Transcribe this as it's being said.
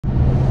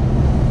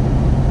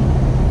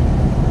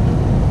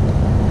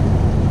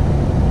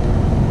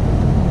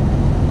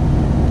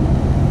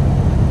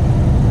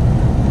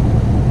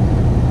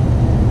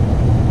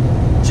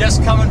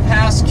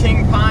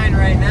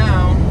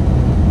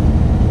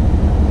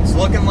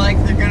looking like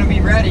they're gonna be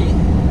ready.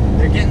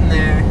 They're getting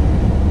there.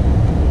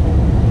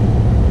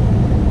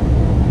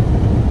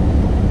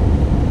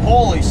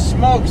 Holy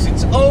smokes,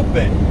 it's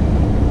open.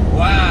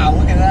 Wow,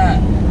 look at that.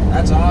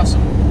 That's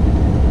awesome.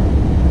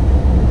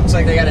 Looks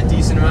like they got a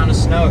decent amount of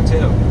snow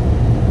too.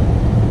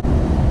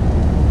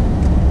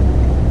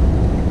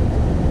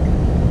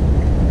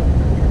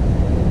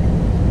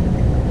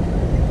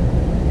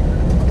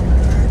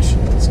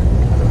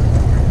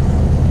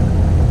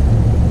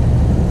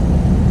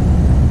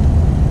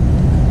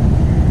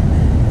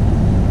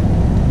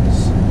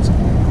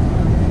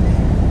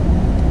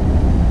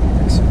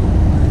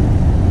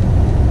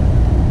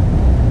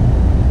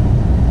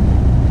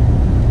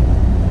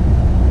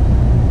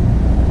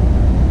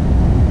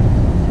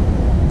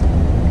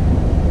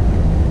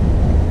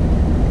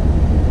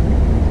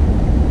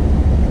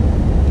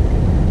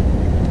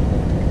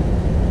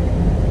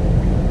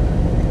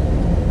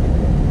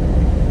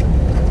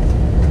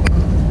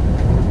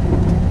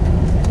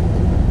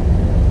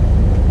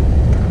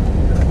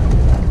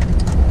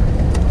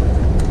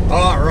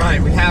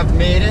 We have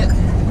made it.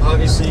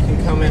 Obviously you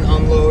can come and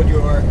unload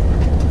your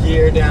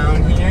gear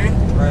down here,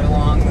 right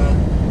along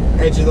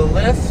the edge of the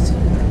lift.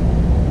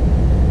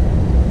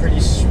 Pretty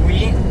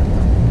sweet.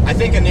 I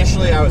think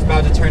initially I was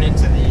about to turn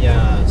into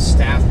the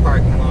staff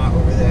parking lot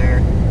over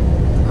there.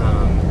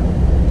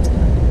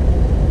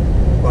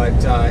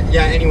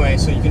 Yeah, anyway,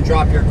 so you can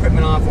drop your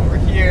equipment off over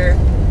here.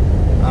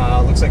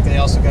 Looks like they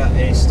also got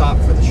a stop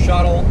for the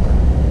shuttle.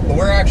 But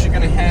we're actually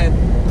going to head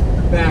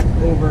back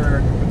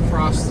over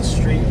across the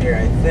street here,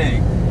 I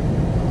think.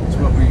 That's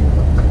what we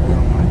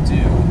want to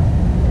do,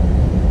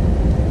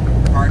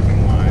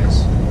 parking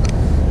wise.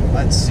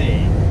 Let's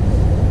see.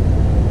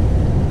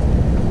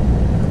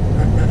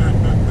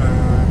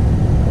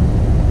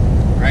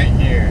 Right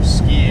here,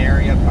 ski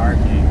area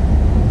parking.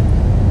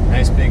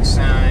 Nice big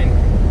sign.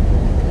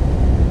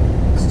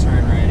 Let's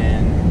turn right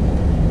in.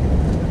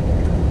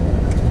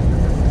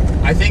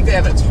 I think they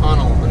have a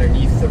tunnel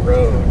underneath the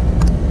road.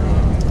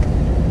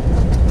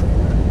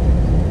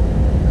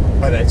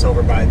 But it's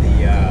over by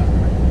the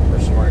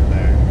resort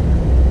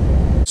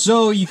there.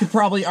 So you could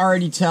probably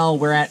already tell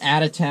we're at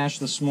Attitash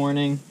this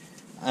morning.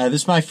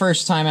 This is my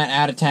first time at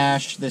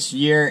Attitash this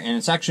year, and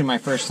it's actually my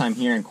first time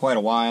here in quite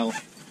a while.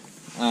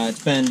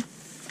 It's been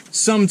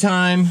some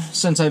time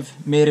since I've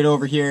made it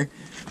over here.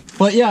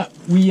 But yeah,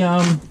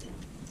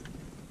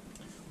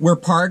 we're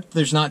parked.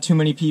 There's not too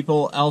many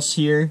people else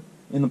here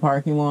in the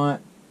parking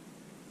lot.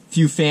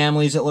 Few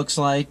families, it looks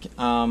like,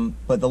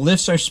 but the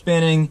lifts are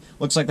spinning.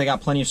 Looks like they got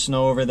plenty of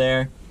snow over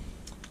there.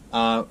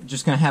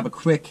 Just gonna have a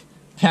quick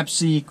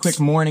Pepsi, quick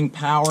morning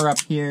power up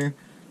here,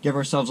 give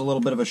ourselves a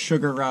little bit of a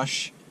sugar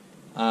rush,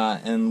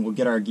 and we'll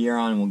get our gear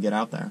on and we'll get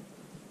out there.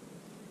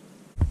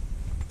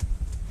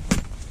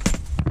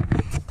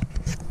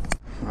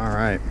 All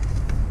right,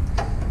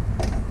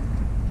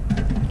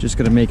 just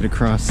gonna make it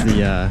across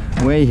the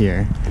way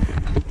here,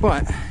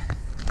 but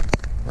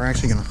we're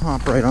actually gonna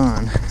hop right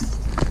on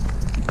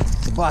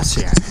the bus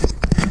here.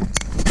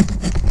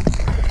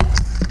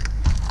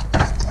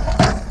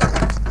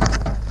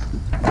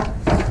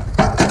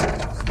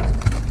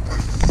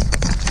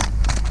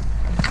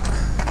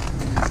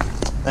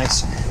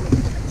 Thanks.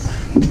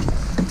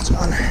 It's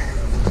on.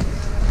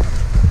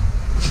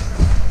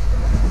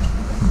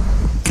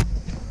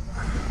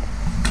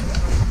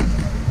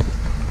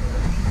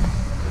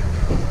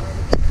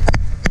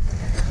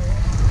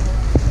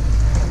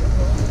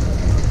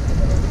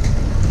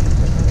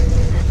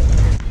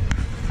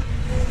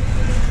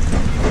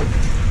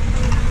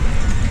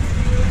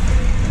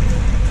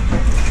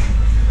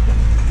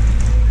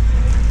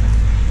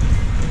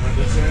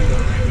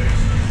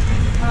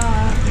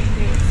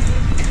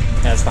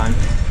 That's fine.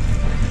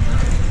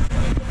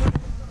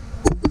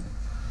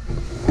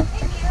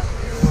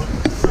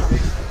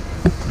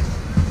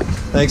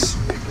 Thanks.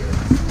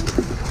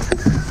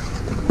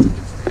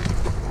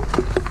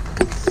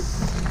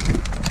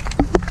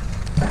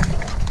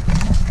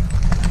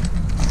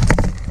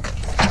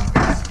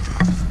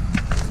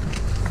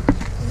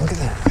 Look at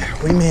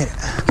that. We made it.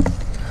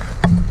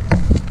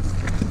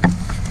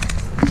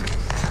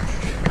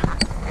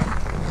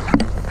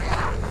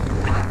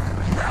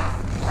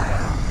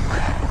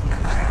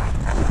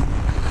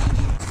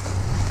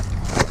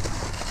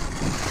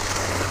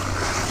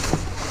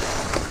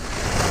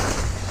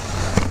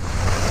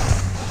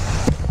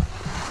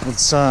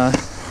 Let's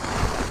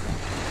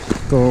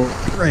go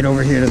right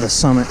over here to the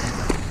Summit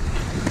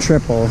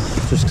Triple,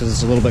 just because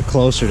it's a little bit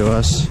closer to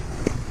us.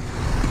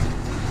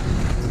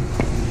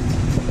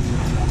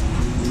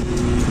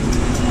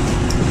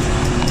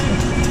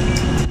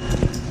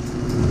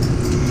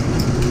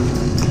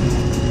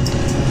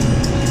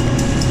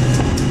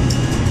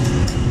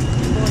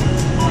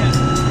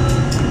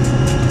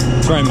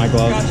 It's right in my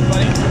glove. Gotcha,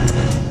 buddy.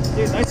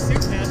 Dude, nice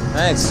suit, man.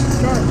 Thanks.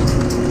 Sharp.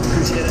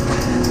 Appreciate it.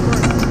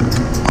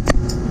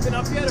 You been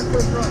up yet or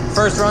first run?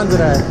 First run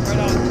today. Right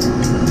on.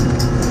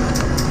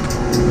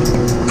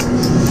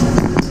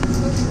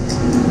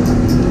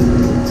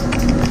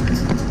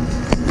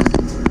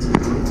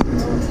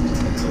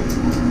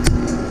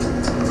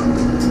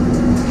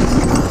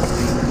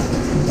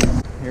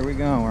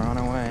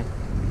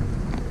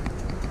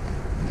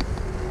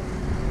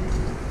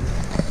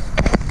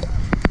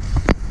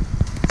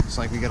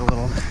 like we got a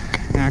little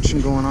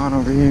action going on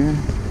over here.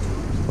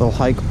 Little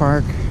hike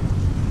park.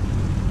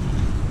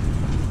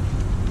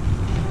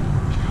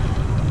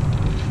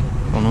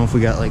 Don't know if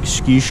we got like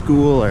ski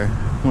school or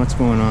what's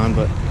going on,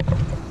 but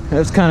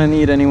it's kind of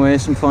neat anyway,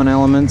 some fun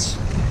elements.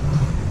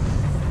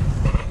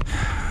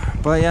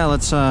 But yeah,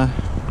 let's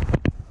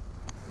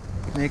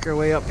make our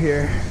way up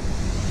here.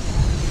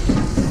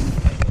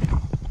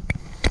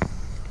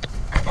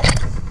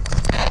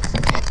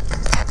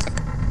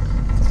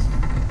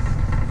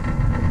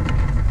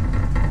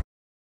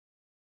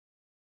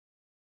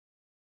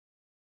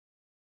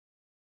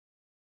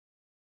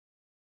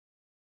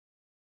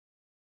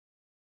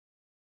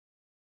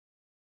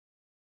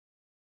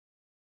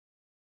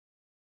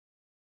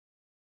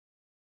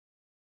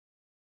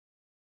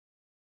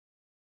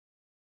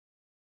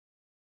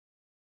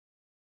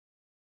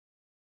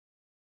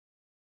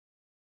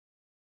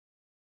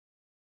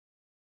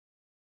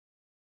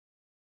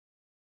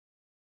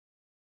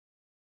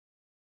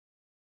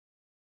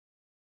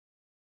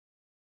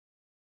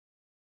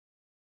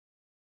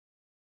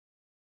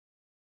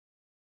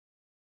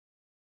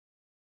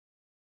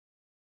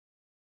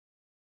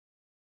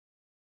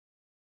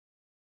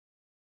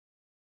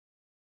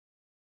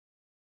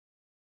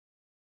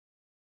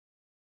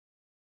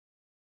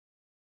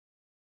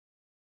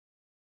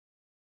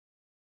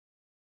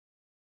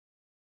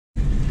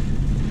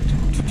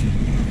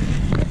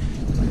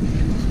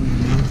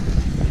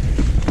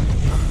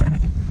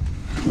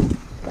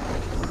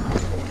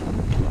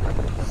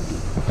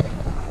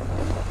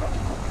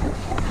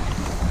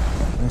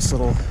 Nice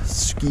little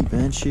ski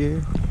bench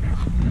here.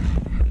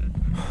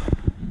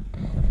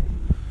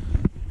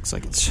 Looks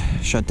like it's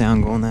shut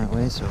down going that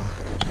way, so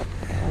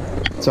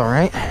it's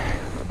alright.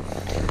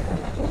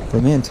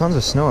 But man, tons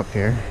of snow up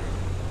here.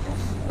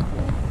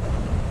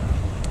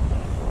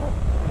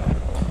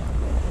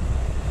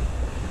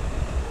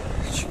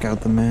 Check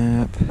out the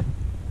map.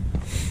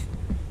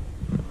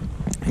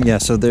 Yeah,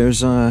 so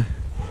there's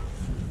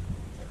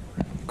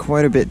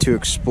quite a bit to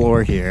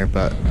explore here,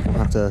 but we'll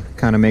have to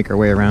kind of make our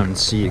way around and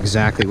see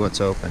exactly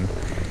what's open.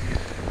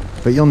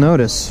 But you'll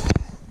notice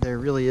there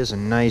really is a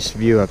nice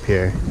view up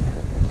here.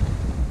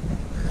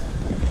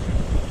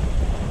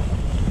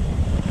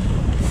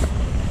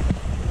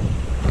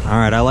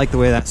 Alright, I like the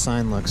way that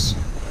sign looks.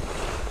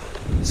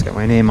 It's got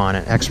my name on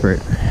it, expert.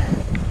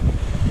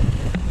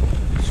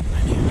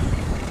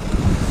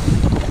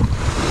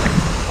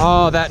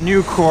 Oh, that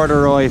new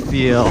corduroy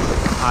feel.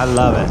 I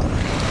love it.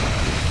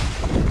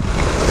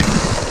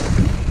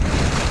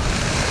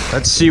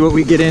 Let's see what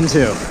we get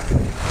into.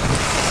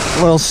 A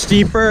little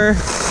steeper.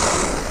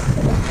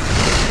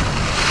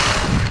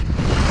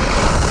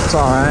 It's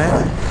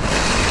alright.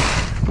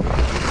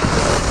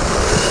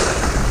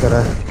 Got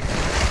a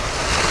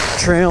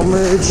trail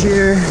merge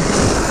here.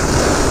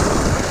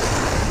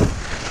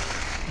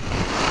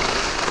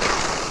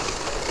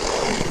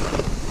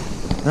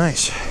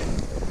 Nice.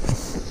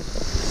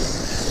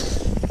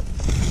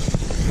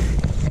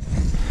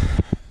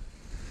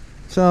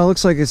 So it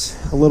looks like it's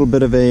a little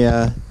bit of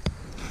a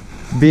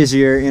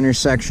busier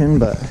intersection,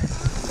 but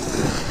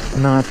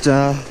not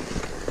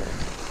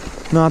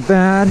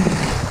bad.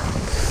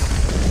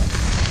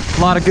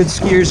 A lot of good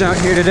skiers out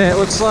here today, it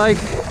looks like.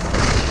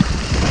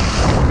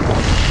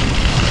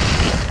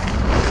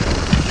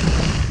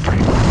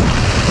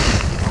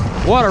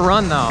 What a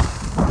run though.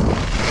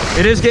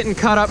 It is getting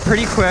cut up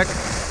pretty quick,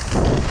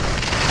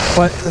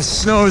 but the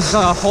snow's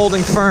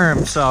holding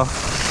firm, so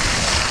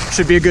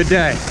should be a good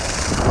day.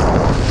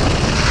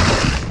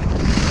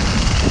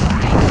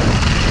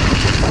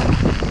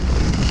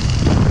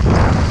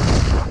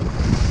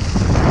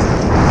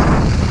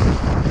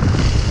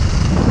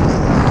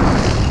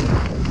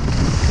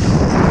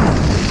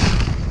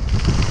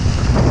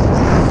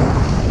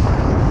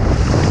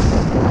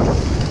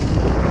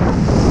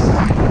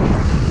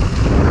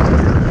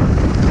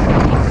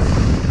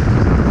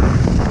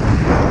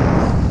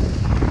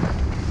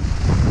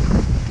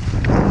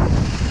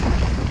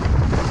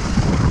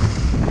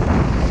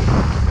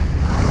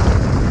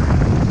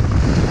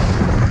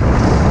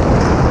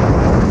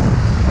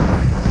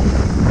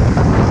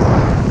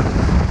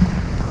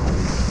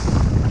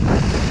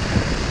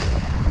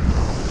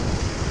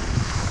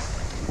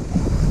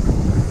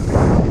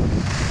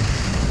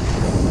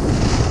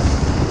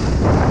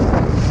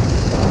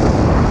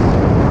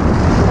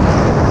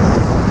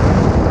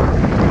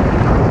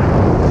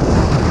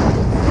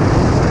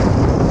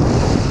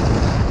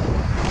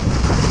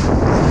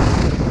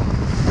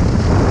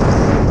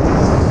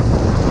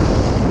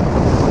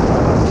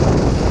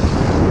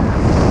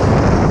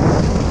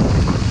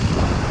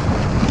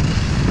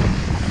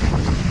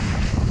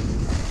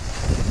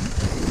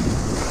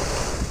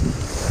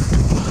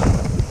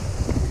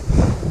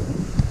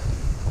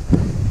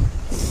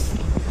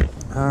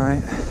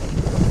 Alright,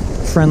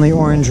 friendly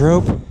orange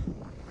rope.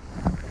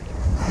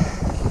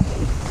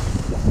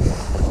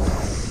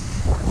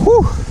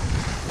 Whew!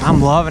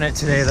 I'm loving it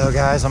today though,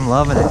 guys, I'm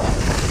loving it.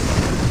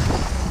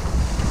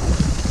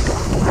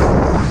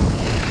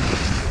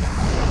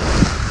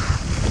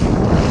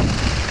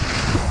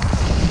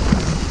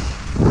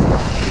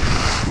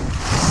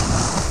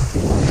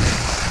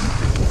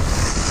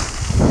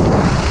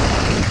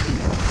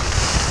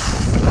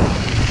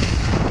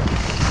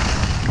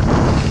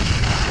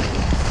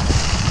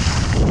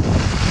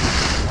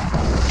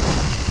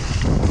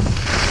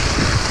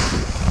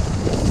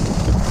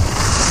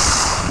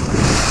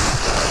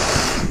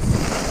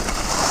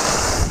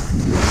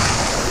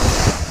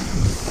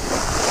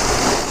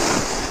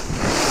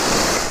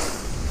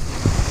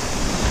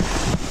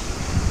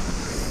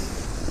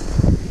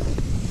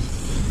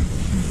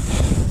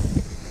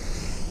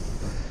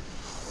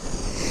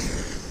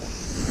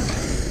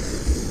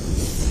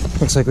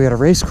 Looks like we got a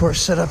race course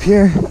set up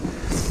here.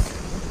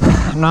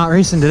 I'm not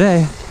racing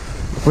today.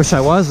 Wish I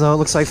was though, it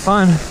looks like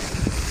fun.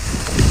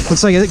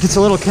 Looks like it gets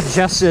a little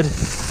congested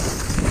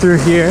through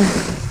here.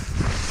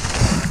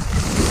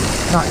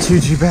 Not too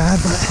bad,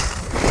 but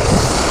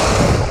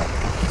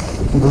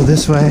we'll go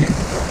this way.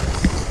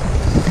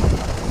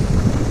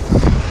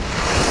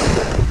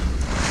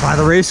 By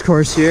the race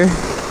course here.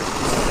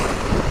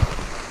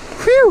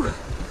 Whew!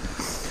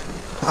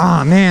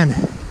 Ah, man.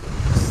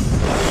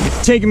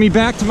 Taking me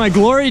back to my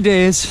glory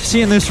days,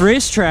 seeing this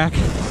racetrack.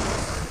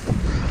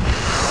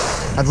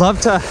 I'd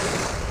love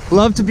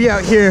to be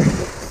out here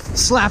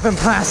slapping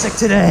plastic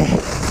today.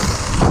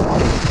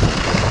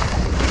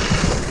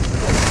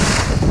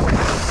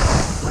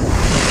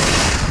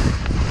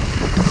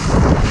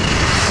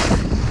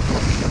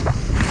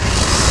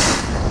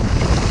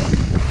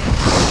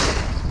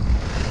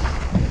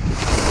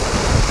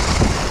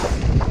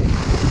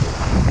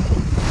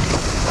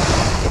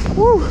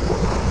 Woo!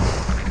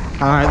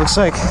 All right, looks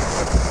like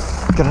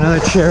got another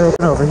chair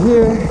open over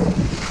here.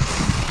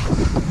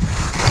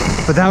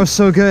 But that was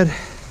so good.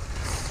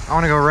 I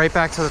want to go right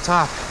back to the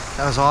top.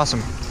 That was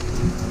awesome.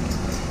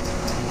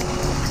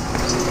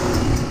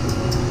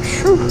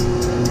 Whew.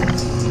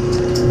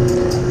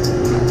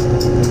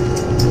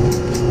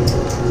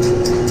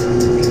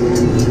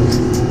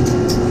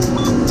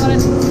 Got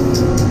it.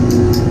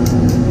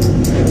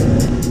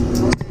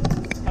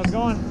 How's it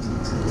going?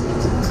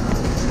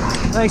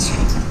 Thanks.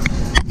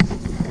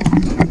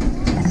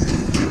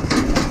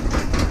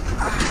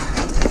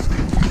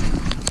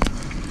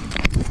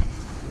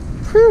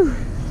 Whew.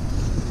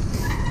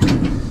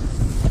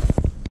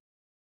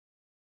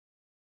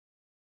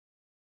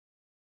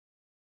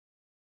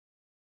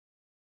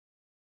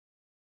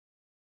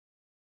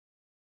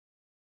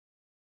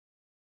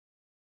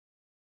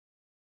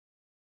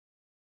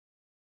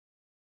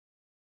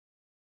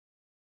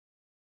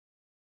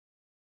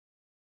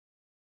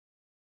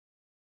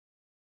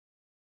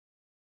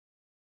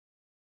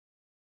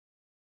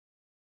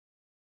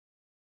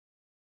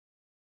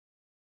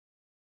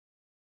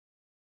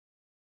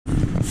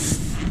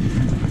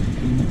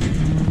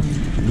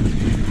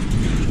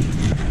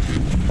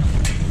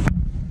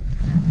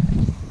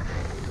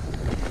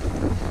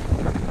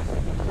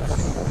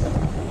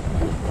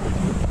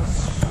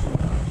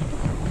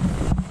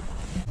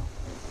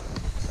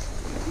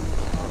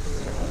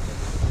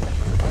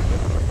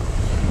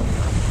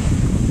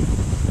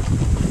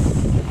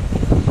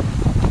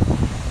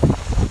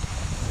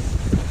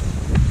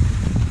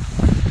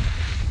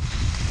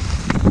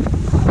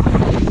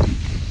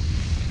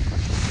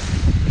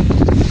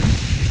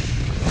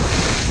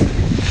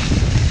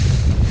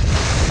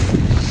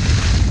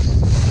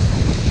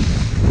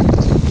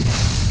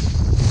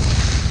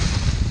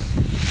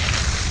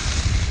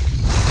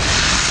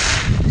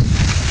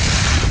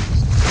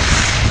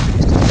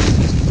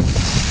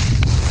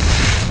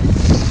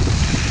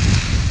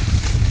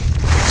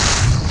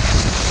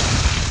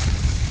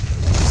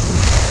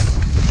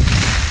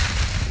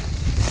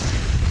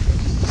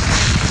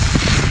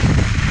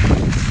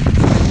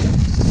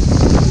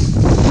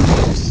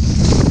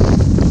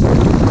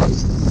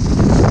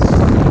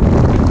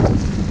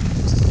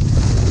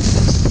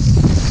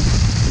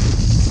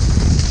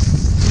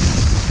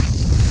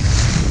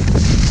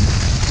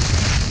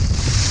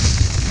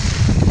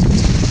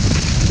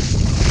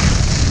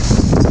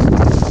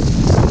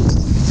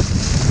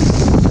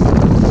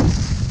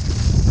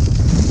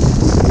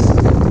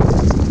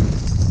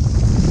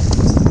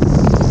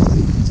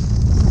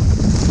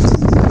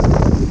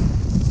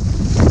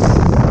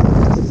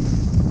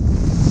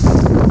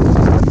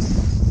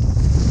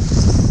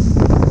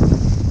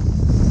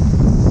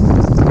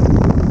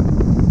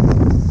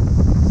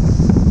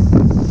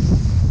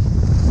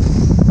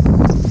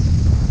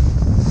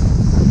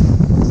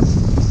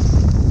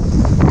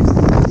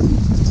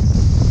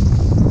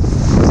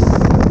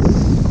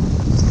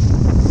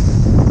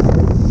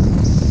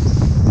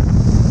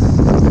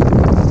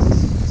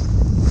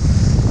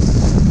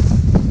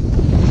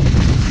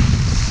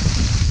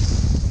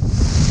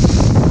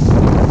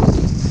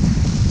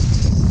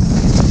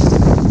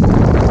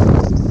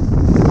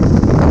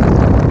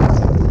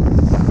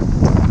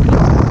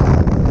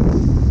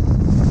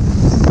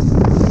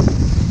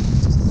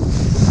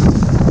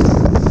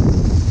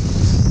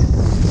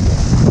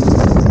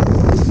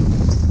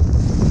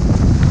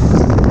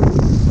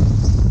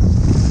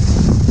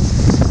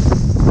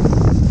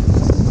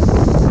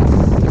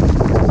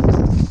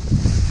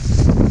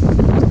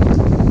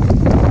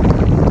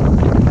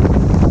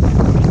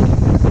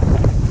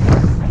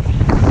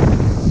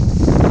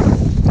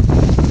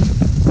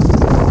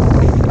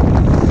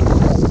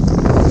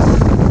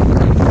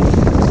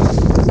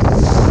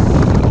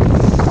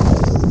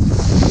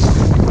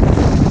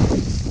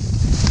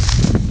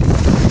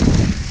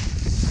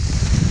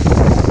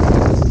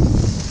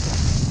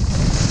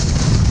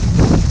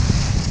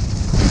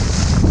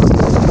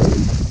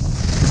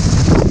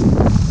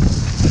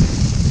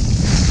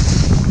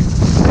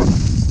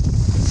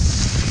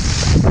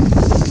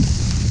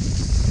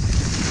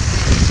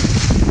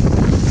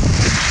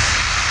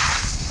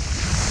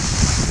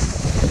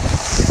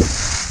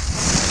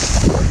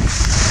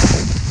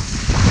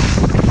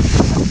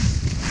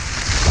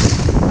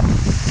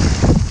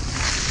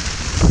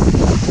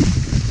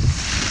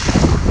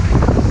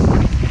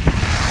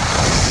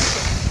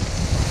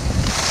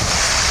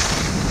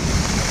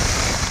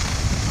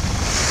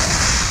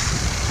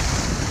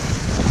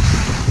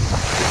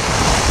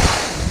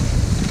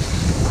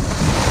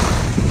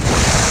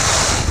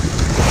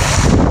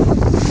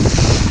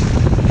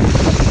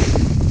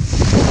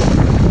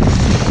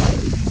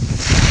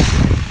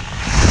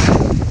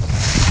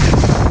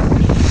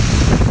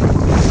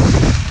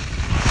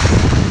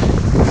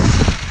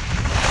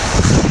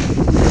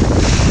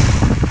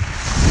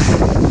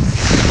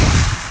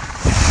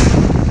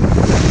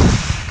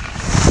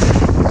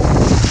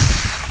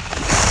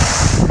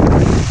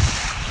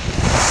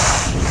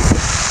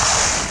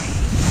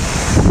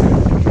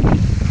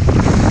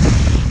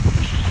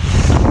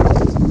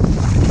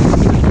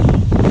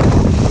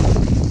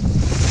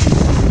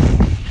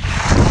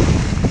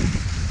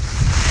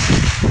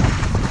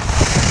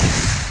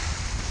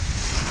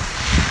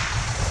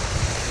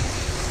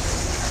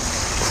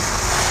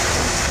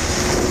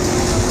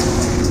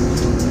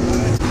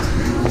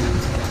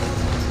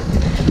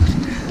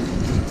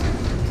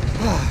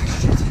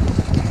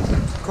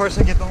 course,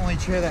 I get the only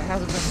chair that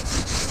hasn't been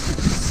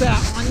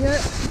sat on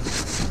yet.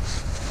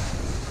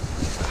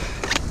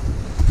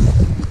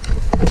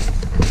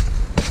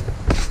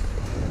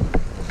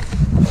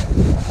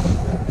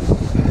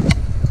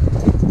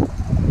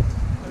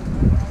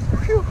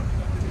 Whew.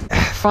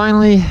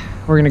 Finally,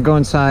 we're gonna go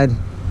inside,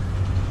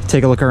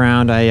 take a look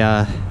around.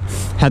 I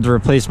had to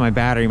replace my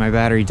battery. My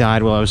battery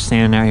died while I was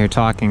standing out here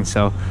talking.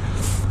 So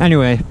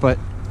anyway, but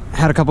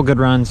had a couple good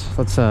runs.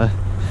 Let's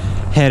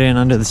head in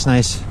under this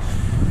nice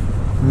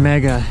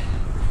mega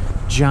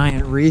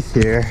giant wreath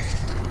here.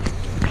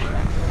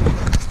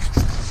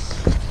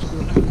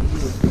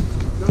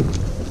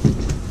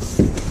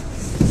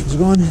 How's it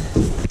going?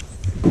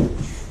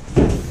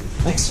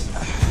 Thanks.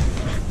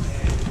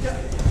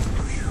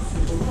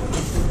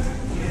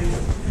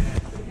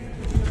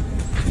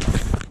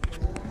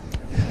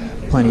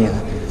 Plenty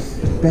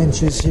of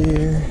benches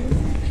here.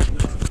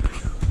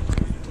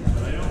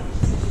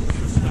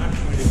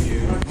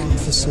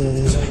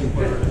 Offices.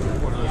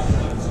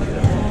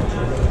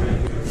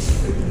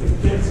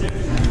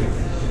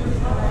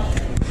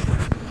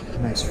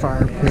 Nice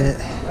fire pit.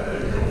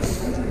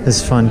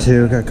 This is fun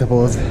too. Got a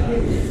couple of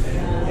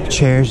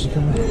chairs to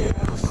come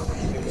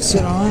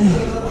sit on.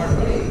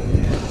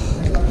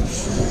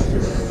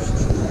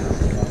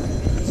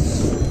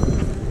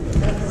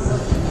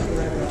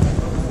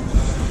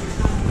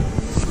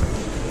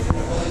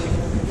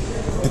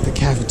 Got the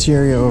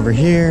cafeteria over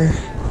here.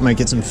 Might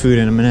get some food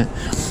in a minute.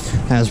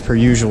 As per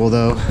usual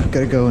though,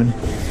 gotta go and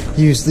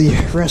use the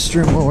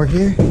restroom while we're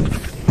here.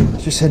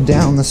 Just head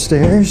down the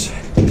stairs.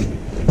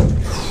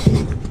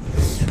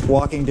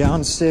 Walking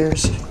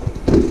downstairs,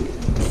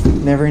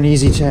 never an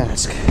easy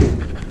task.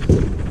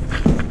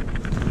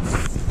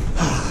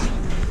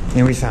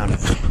 And we found it.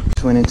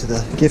 Went into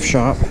the gift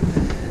shop,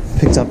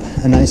 picked up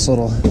a nice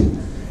little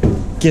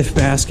gift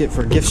basket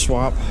for gift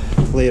swap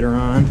later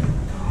on.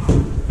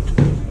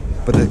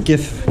 But the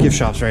gift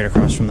shop's right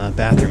across from the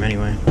bathroom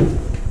anyway.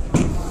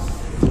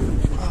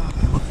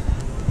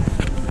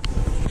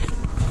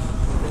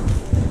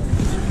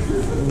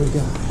 What we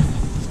got?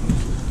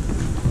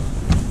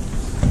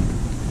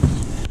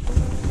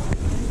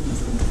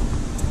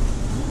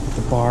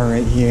 Bar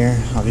right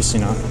here, obviously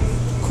not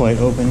quite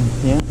open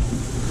yet.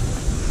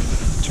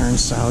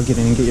 Turnstile, get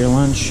in and get your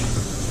lunch.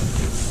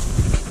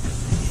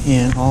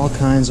 And all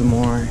kinds of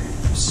more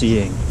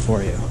seating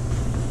for you.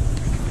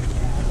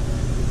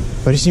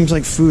 But it seems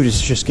like food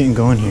is just getting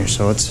going here,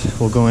 so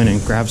we'll go in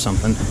and grab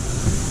something.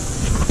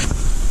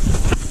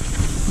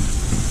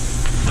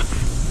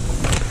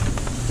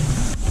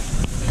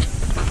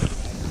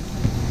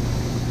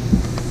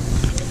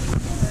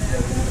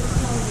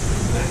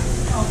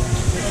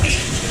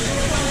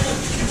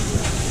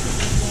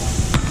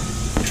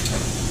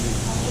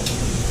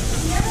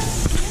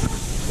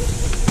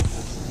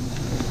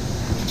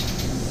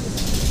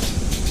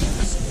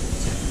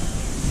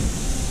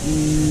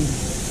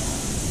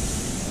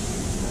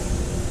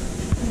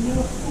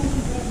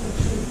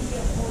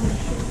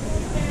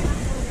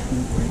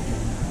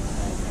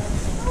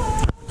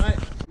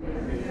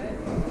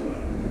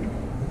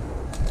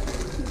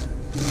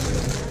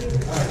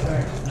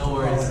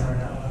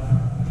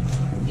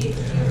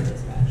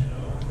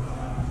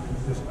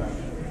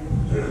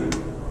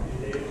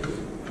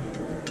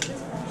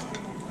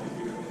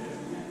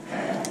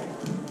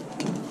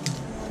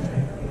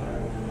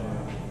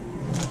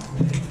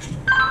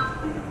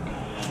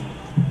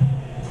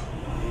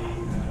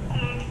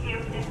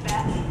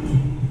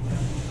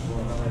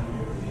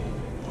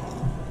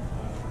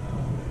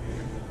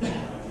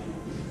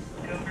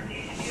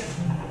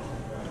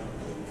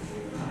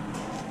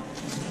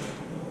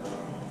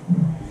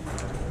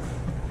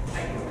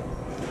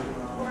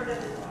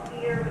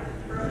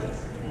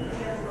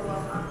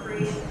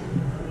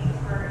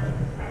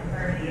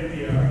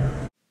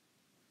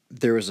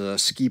 There was a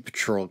ski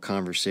patrol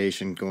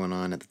conversation going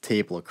on at the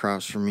table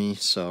across from me,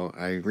 so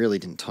I really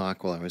didn't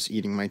talk while I was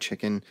eating my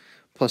chicken.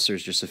 Plus,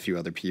 there's just a few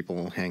other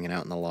people hanging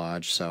out in the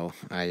lodge, so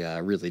I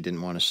really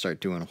didn't want to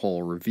start doing a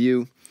whole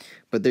review.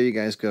 But there you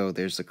guys go.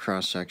 There's the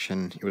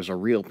cross-section. It was a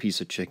real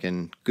piece of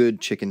chicken, good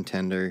chicken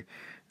tender.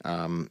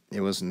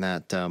 It wasn't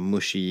that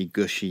mushy,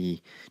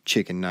 gushy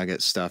chicken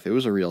nugget stuff. It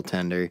was a real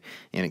tender,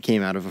 and it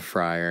came out of a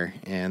fryer.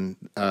 And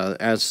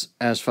as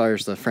far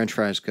as the French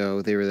fries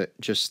go, they were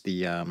just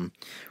the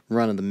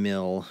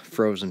run-of-the-mill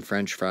frozen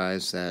French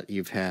fries that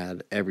you've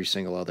had every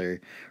single other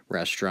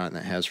restaurant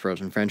that has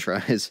frozen French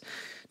fries.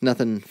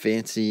 Nothing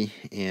fancy,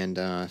 and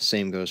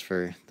same goes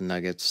for the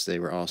nuggets. They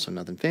were also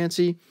nothing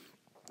fancy.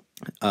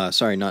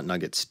 Sorry, not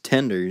nuggets,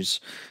 tenders.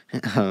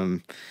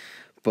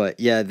 But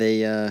yeah,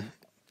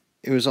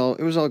 it was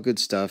all good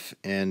stuff,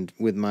 and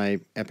with my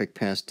Epic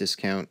Pass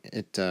discount,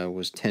 it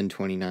was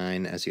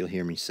 $10.29, as you'll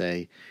hear me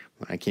say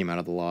when I came out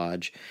of the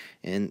lodge,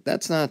 and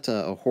that's not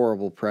a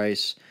horrible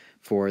price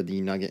for the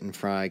nugget and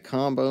fry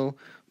combo,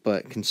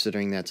 but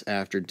considering that's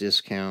after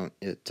discount,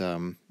 it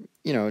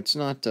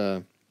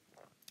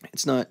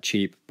it's not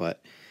cheap,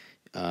 but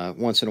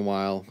once in a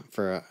while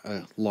for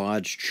a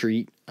lodge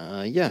treat,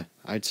 yeah,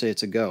 I'd say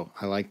it's a go.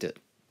 I liked it.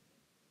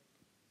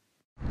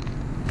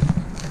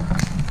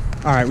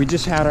 All right, we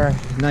just had our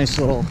nice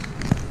little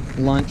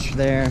lunch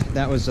there.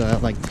 That was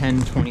like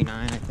 $10.29,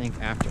 I think,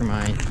 after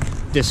my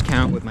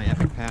discount with my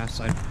Epic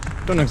Pass. I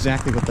don't know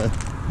exactly what the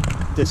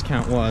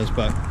discount was,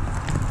 but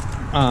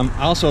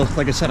also,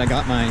 like I said, I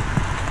got my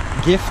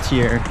gift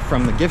here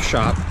from the gift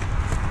shop.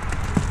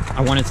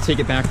 I wanted to take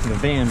it back to the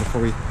van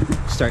before we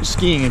start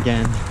skiing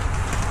again.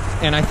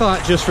 And I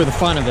thought, just for the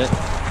fun of it,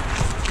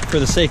 for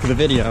the sake of the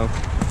video,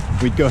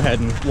 we'd go ahead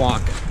and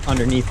walk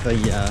underneath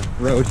the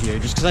road here,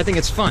 just because I think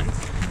it's fun.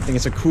 I think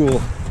it's a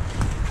cool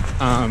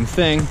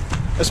thing,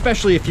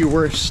 especially if you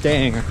were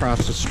staying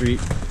across the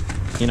street.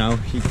 You know,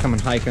 you come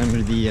and hike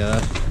under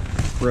the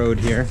road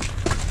here.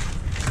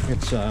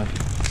 It's, I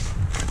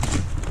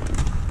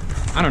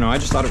don't know, I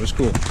just thought it was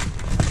cool.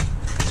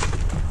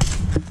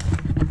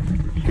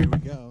 Here we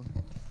go.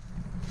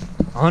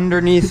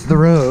 Underneath the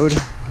road.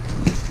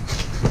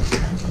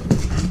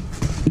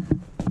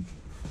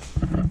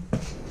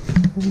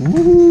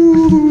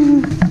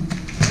 Ooh.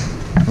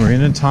 We're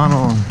in a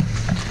tunnel.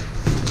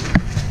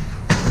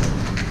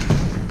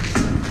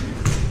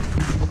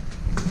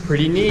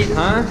 Pretty neat,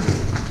 huh?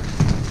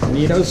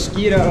 Neato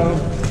skeeto.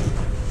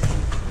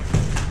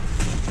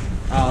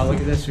 Oh, look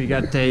at this. We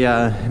got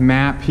a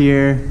map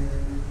here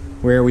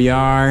where we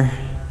are.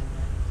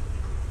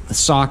 The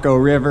Saco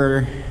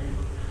River.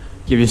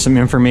 Give you some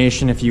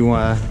information if you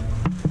are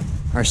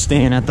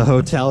staying at the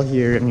hotel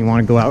here and you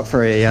want to go out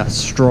for a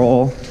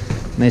stroll.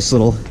 Nice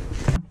little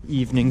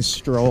evening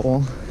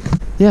stroll.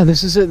 Yeah,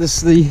 this is it. This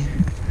is the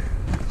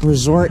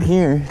resort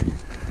here.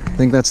 I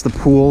think that's the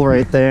pool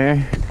right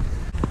there.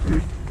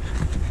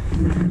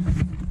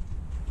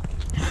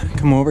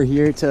 Come over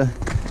here to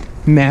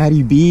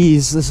Matty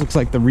B's. This looks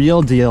like the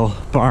real deal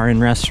bar and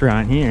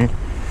restaurant here.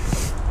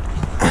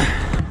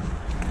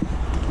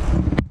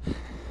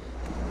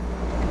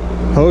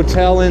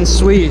 Hotel and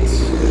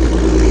suites.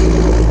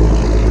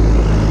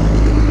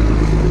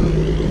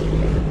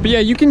 But yeah,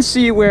 you can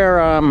see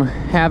where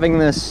having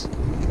this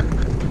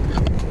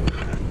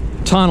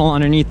tunnel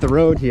underneath the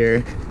road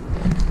here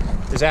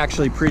is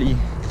actually pretty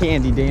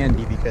handy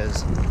dandy,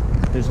 because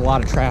there's a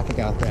lot of traffic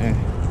out there.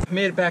 I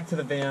made it back to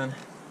the van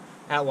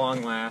at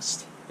long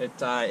last.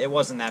 It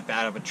wasn't that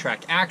bad of a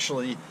trek.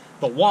 Actually,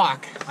 the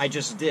walk I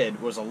just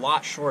did was a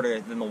lot shorter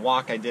than the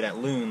walk I did at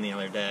Loon the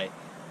other day.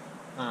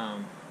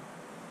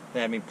 They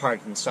had me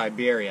parked in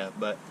Siberia,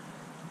 but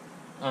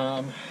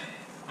I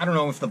don't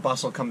know if the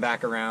bus will come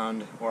back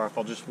around or if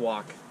I'll just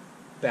walk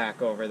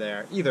back over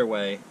there. Either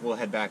way, we'll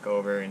head back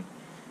over and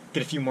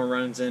get a few more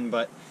runs in.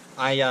 But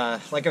like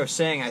I was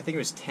saying, I think it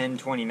was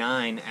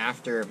 $10.29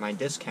 after my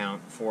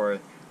discount for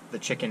the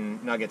chicken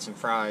nuggets and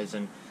fries,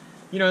 and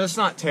you know, that's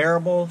not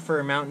terrible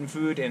for mountain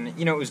food, and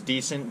you know, it was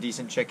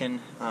decent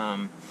chicken.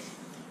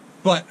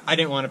 But I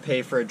didn't want to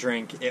pay for a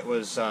drink. It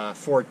was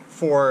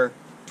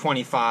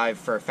 $4.25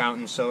 for a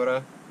fountain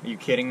soda. Are you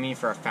kidding me?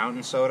 For a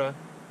fountain soda?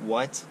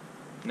 What?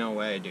 No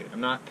way, dude. I'm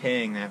not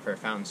paying that for a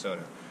fountain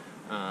soda.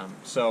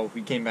 So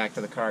we came back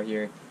to the car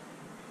here,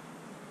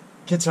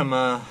 get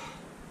some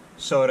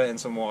soda and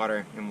some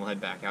water, and we'll head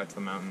back out to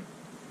the mountain.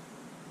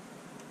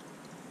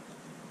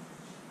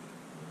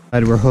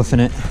 We're hoofing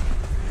it.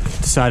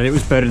 Decided it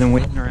was better than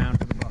waiting around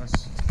for the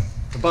bus.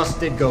 The bus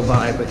did go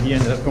by, but he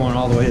ended up going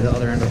all the way to the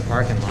other end of the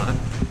parking lot.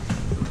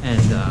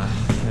 And I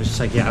was just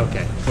like, yeah,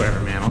 okay, whatever,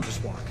 man, I'll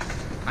just walk.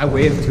 I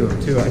waved to him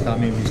too. I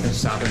thought maybe he was going to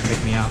stop and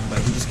pick me up, but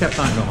he just kept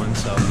on going,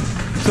 so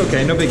it's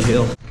okay, no big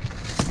deal.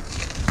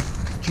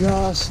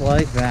 Just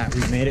like that,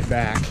 we made it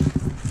back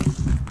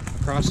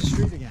across the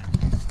street again.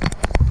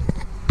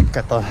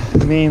 Got the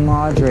main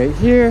lodge right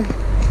here.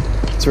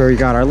 That's where we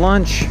got our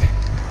lunch.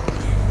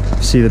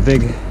 See the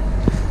big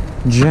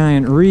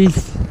giant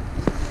wreath.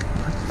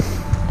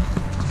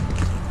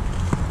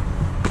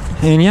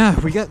 And yeah,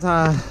 we got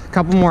a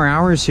couple more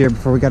hours here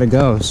before we gotta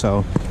go,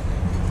 so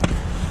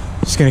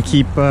just gonna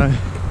keep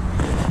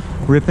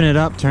ripping it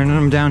up, turning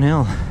them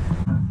downhill.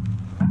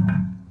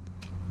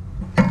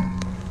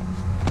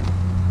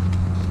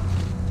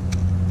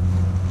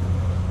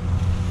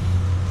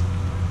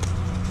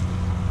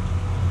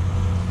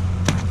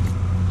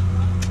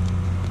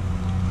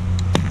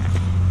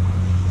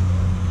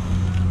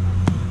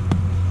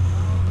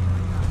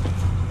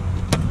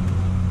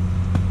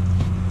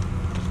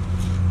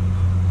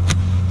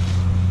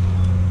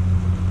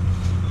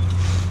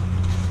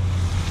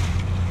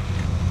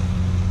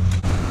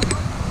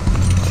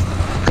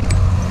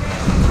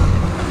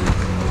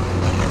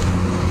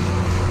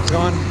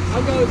 Going?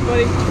 I'll go,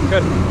 buddy.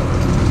 Good.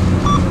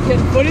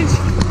 Getting footage?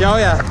 Yeah, oh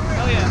yeah.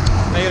 Oh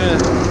yeah. Making a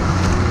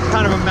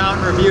kind of a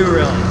mountain review,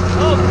 really.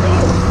 Oh, cool.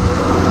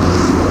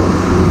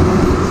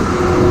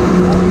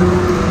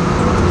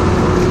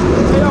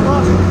 Hey, I'm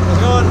off. How's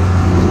it going?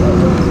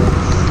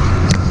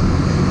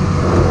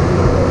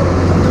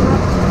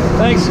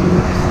 Thanks.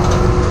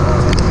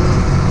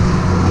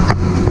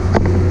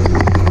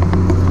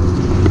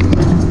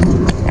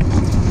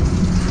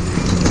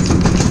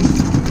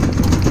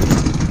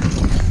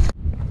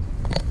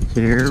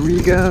 Here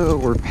we go.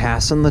 We're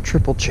passing the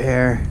triple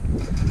chair.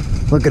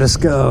 Look at us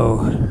go.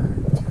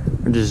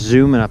 We're just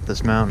zooming up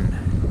this mountain.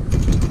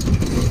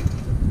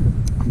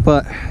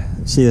 But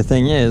see, the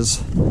thing is,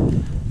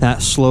 that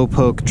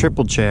slowpoke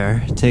triple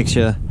chair takes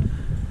you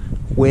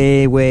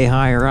way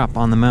higher up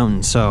on the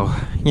mountain, so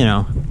you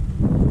know,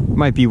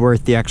 might be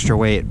worth the extra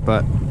weight.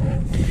 But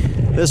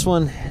this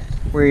one,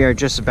 we are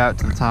just about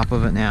to the top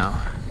of it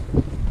now.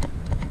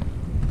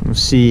 We'll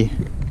see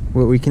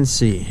what we can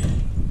see.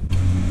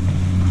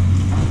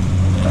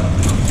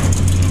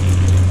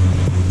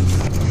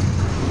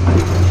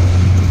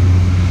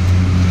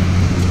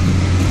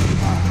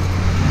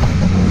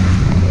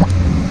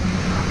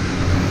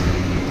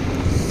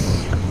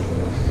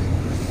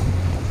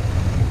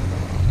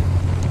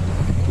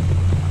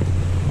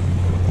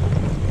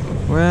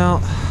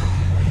 Well,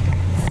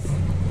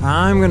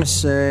 I'm gonna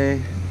say,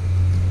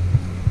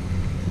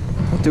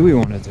 what do we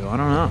want to do? I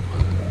don't know.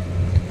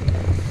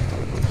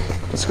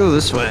 Let's go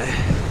this way.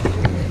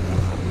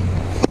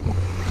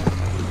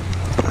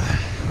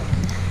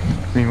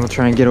 I mean, we'll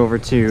try and get over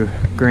to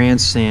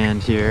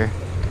Grandstand here.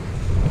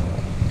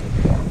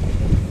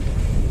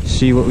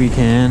 See what we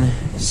can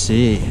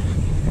see.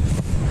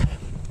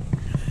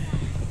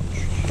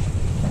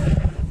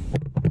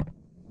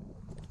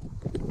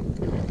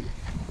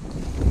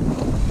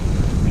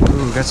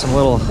 Ooh, got some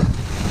little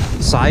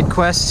side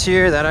quests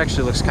here. That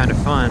actually looks kind of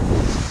fun.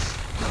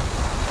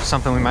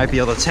 Something we might be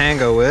able to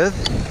tango with.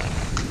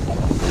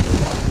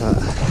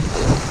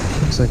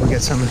 Looks like we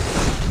got some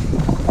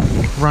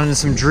running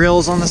some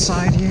drills on the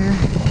side here.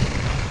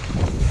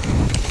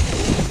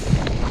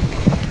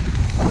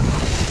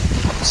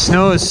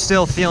 Snow is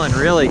still feeling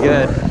really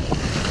good.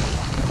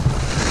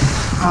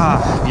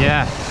 Ah,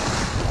 yeah.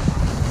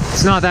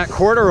 It's not that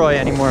corduroy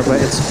anymore,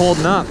 but it's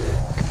holding up.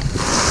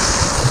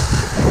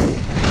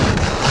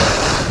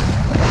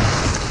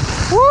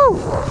 Woo!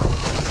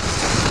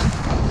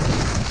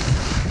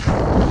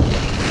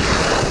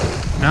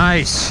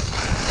 Nice.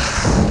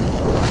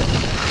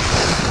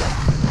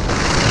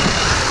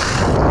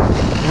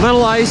 A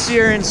little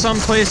icier in some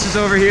places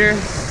over here.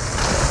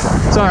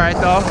 It's all right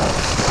though.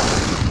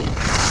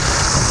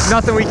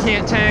 Nothing we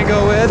can't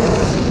tango with.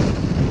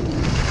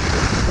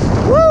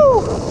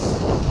 Woo!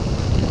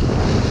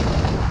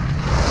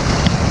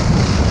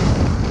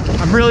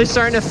 I'm really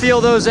starting to feel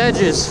those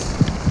edges.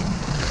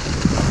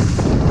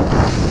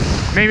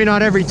 Maybe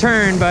not every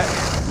turn, but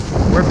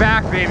we're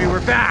back, baby,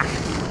 we're back.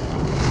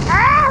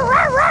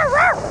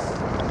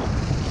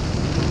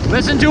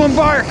 Listen to him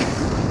bark.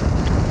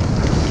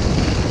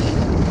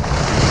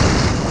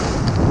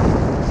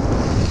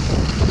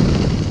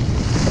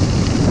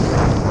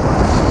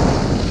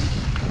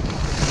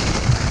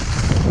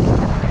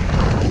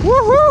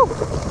 Woohoo!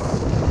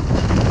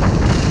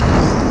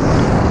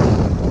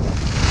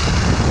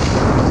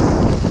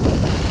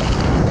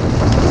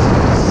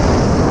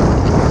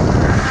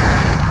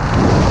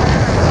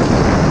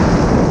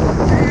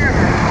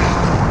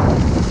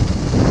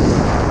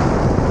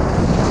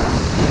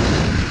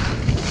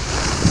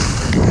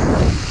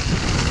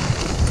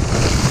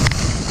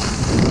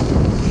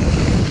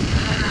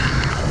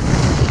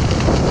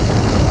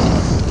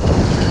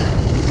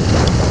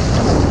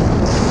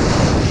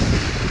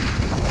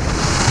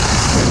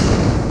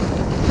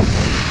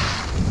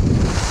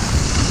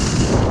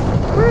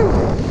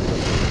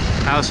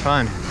 That was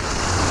fun.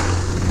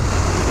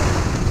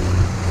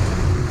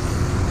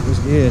 It was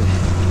good.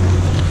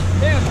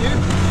 Damn, dude.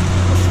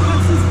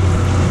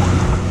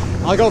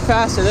 I'll go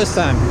faster this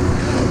time.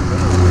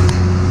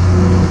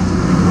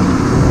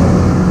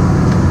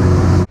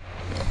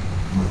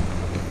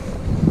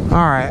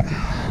 All right.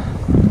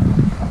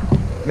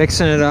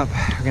 Mixing it up.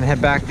 We're gonna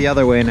head back the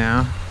other way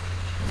now.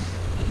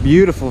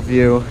 Beautiful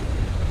view.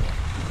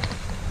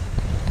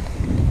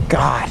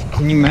 God,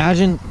 can you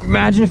imagine?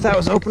 Imagine if that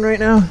was open right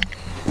now.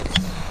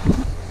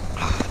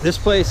 This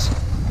place,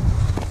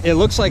 it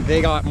looks like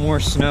they got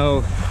more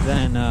snow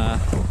than,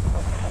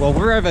 well,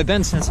 where have I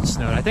been since it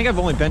snowed? I think I've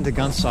only been to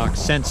Gunstock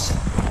since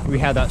we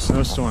had that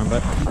snowstorm,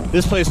 but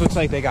this place looks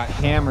like they got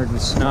hammered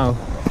with snow.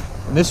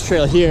 And this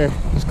trail here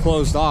is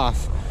closed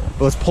off,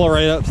 but let's pull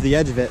right up to the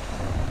edge of it.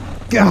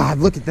 God,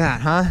 look at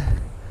that, huh?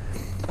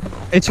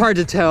 It's hard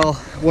to tell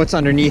what's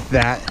underneath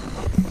that.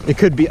 It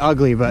could be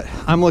ugly, but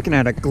I'm looking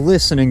at a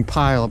glistening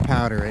pile of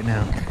powder right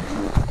now.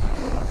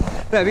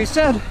 That being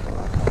said,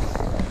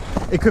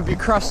 it could be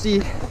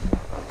crusty,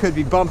 could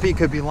be bumpy,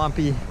 could be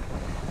lumpy,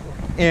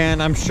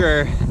 and I'm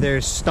sure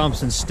there's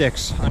stumps and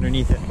sticks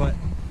underneath it, but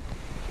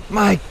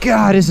my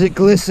God, is it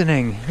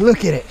glistening.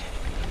 Look at it.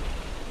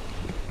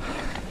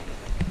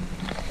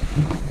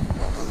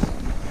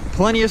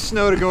 Plenty of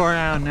snow to go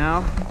around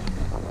now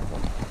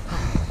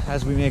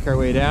as we make our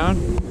way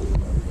down.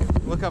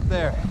 Look up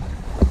there.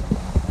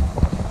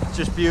 It's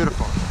just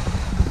beautiful.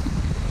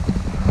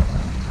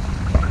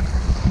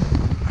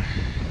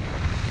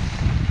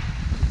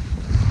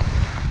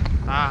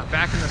 Ah,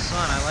 back in the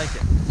sun, I like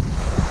it.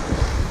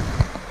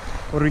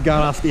 What do we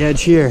got off the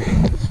edge here?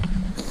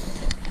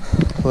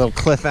 A little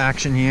cliff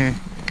action here.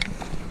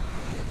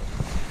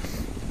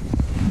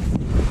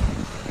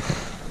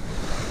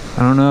 I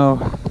don't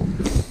know.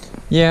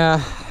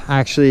 Yeah,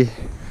 actually,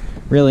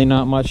 really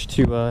not much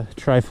to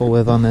trifle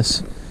with on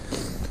this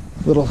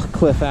little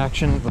cliff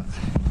action, but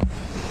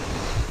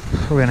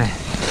we're gonna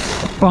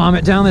bomb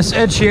it down this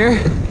edge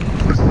here.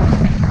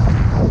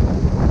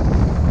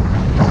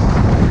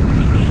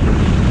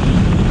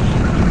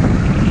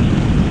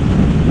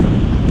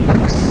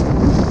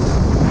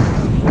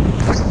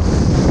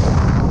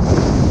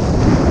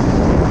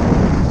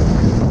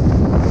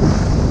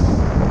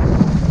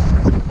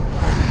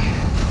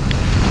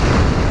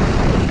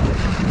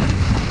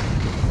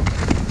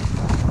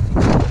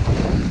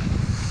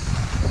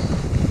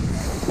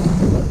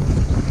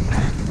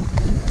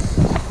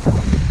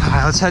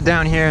 Let's head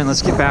down here and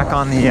let's get back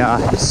on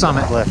the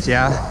summit lift,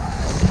 yeah?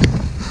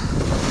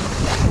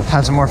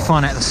 Have some more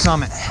fun at the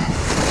summit.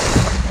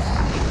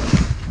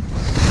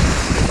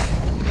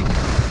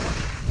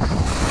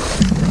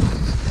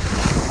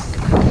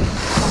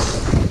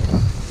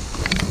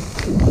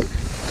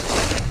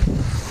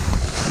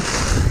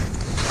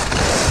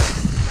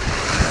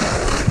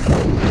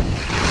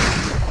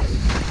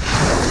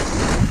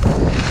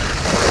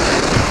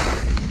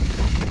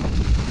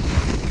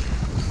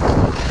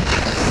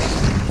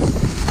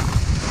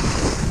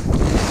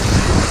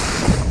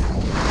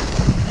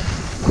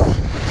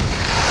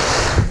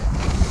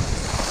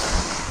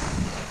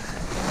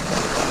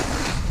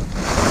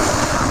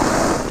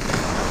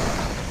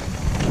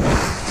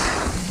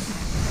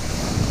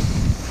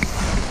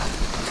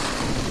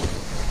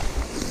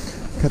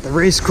 Got the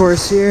race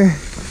course here.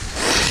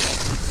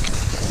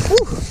 Woo.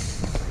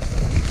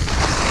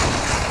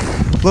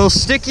 A little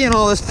sticky in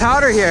all this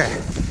powder here.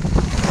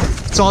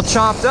 It's all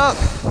chopped up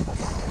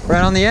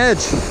right on the edge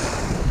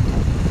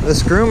of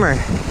this groomer.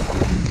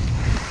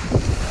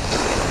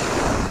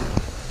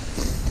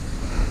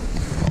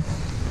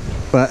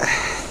 But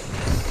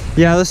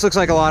yeah, this looks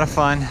like a lot of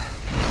fun.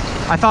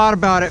 I thought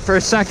about it for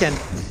a second.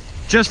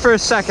 Just for a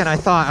second, I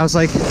was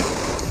like,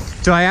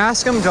 do I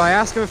ask him? Do I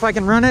ask him if I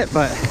can run it?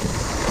 But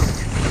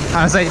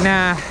I was like,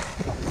 nah,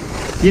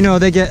 you know,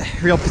 they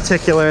get real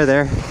particular.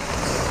 They're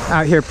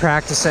out here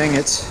practicing.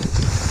 It's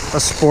a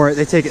sport.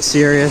 They take it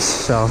serious.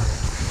 So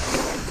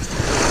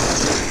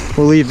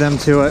we'll leave them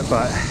to it,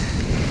 but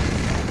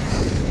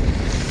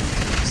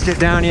let's get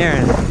down here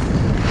and woo!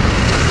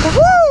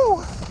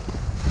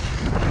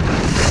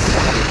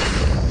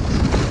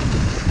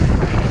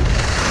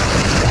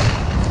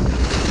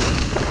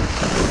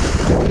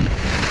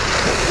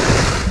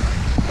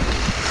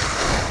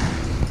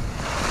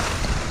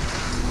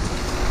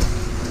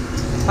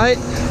 Hi.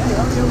 Hey,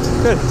 how are you?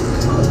 Good.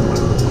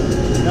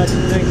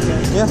 Thanks,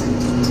 guys. Yeah.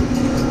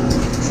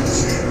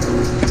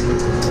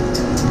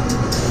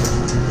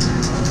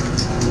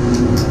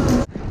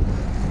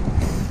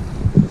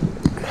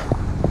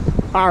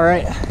 All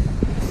right.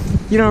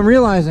 You know, I'm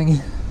realizing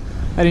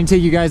I didn't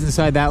take you guys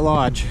inside that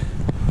lodge.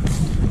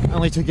 I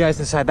only took you guys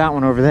inside that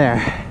one over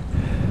there.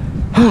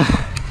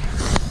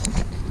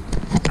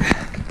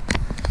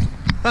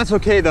 That's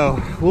okay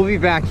though. We'll be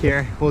back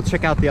here. We'll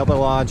check out the other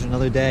lodge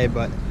another day,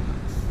 but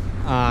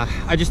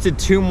I just did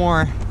 2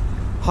 more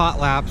hot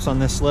laps on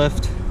this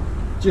lift.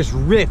 Just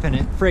ripping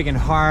it friggin'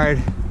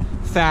 hard,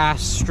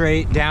 fast,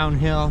 straight,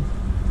 downhill.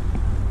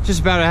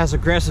 Just about as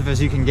aggressive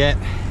as you can get.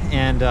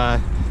 And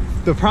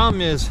the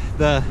problem is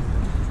the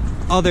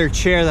other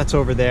chair that's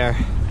over there,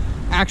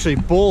 actually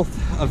both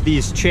of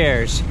these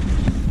chairs,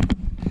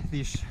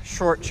 these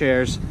short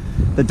chairs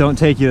that don't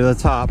take you to the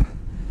top,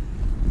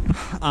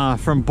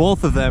 from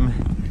both of them,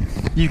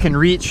 you can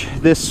reach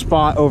this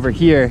spot over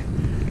here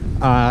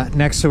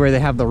next to where they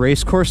have the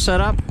race course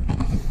set up,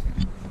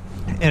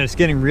 and it's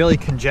getting really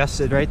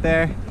congested right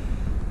there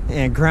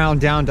and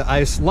ground down to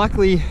ice.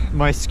 Luckily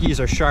my skis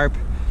are sharp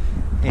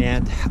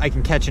and I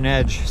can catch an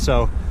edge,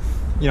 so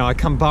you know, I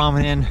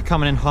coming in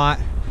hot,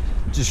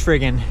 just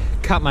friggin'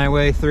 cut my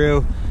way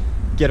through,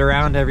 get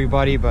around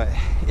everybody. But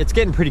it's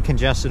getting pretty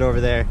congested over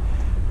there,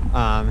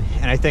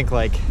 and I think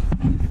like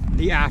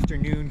the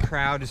afternoon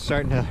crowd is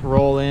starting to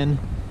roll in.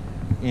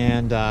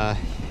 And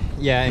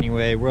yeah,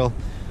 anyway, we'll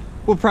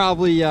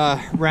probably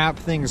wrap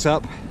things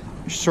up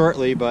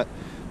shortly, but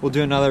we'll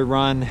do another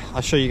run.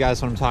 I'll show you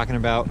guys what I'm talking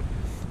about,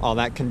 all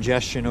that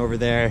congestion over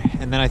there,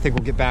 and then I think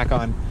we'll get back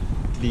on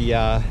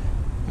the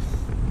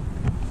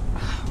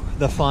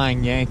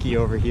Flying Yankee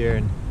over here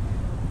and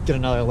get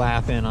another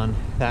lap in on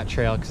that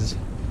trail, because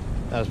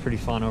that was pretty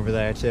fun over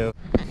there too.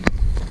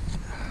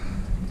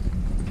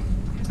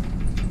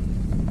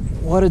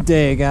 What a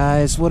day,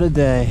 guys, what a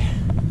day.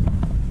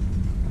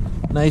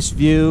 Nice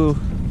view,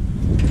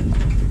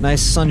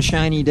 nice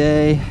sunshiny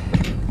day.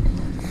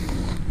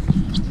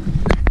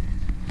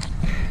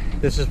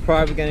 This will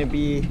probably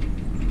be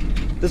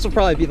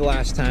the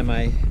last time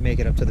I make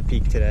it up to the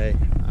peak today.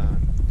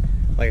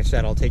 Like I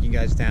said, I'll take you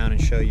guys down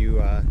and show you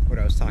what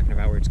I was talking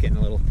about, where it's getting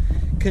a little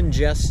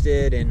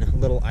congested and a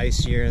little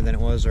icier than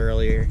it was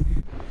earlier.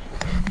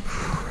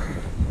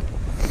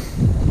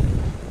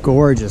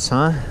 Gorgeous,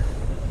 huh?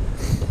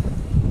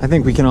 I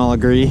think we can all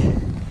agree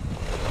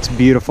it's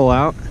beautiful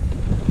out.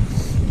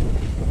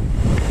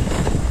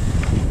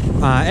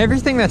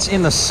 Everything that's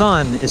in the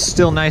sun is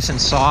still nice and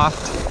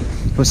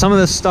soft, but some of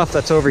this stuff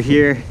that's over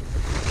here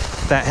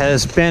that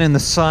has been in the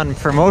sun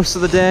for most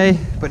of the day,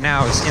 but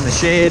now it's in the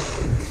shade.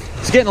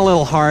 It's getting a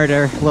little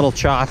harder, a little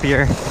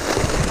choppier.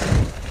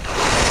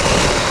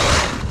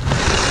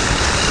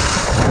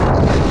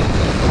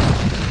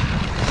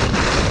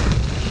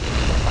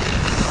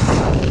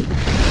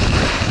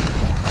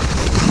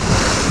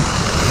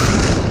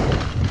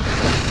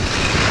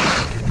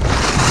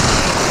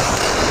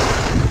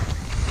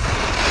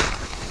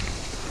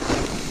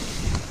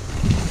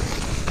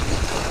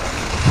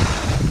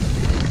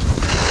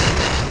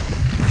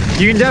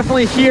 You can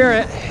definitely hear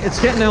it.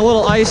 It's getting a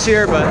little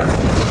icier, but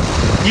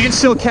you can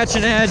still catch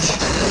an edge.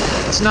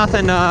 It's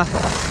nothing that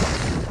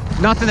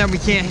we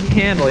can't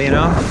handle, you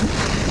know?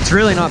 It's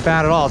really not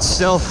bad at all. It's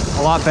still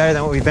a lot better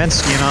than what we've been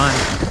skiing on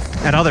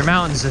at other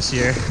mountains this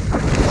year.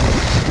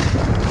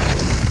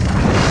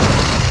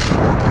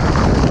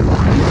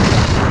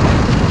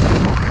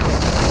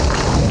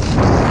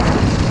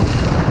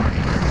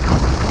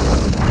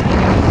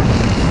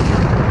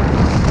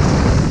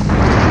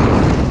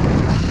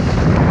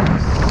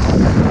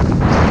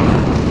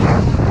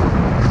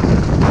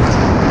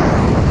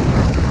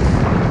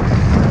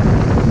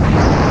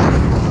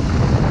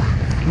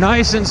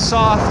 Nice and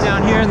soft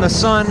down here in the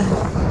sun.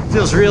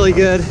 Feels really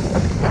good.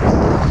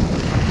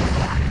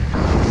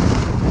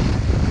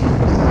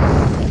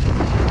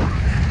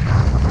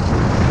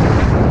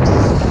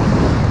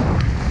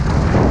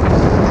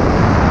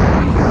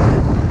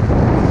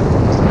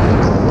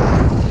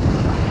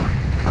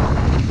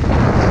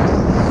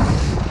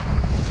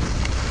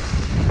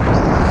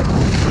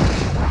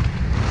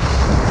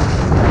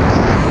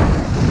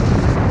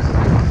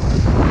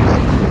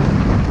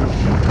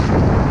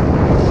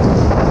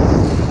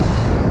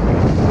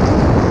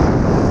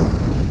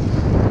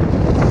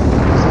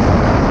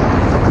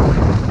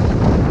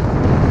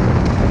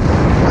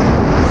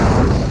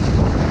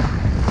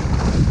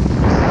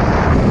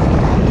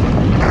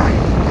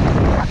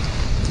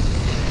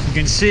 You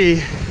can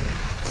see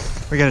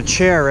we got a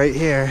chair right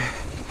here,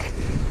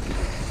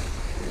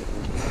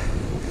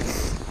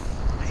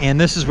 and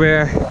this is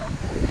where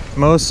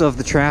most of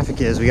the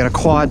traffic is. We got a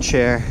quad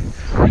chair,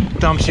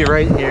 dumps you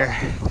right here,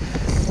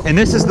 and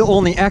this is the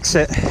only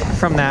exit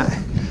from that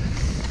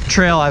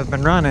trail I've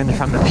been running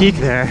from the peak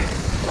there.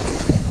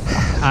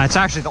 It's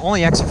actually the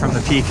only exit from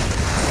the peak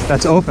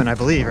that's open, I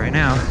believe, right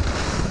now.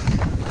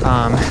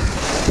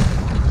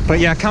 But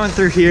yeah, coming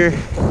through here,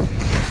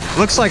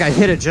 looks like I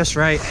hit it just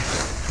right.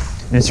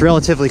 And it's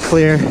relatively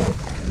clear.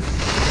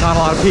 Not a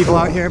lot of people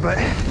out here, but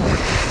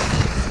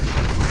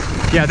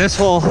yeah, this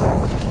whole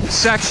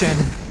section,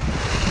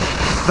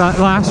 the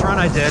last run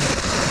I did,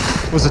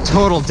 was a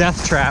total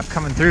death trap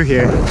coming through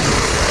here.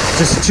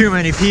 Just too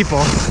many people.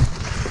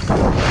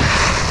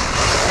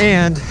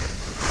 And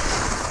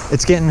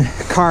it's getting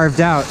carved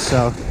out,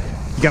 so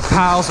you got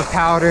piles of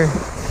powder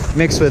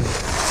mixed with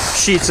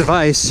sheets of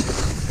ice,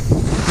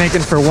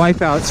 making for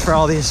wipeouts for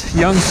all these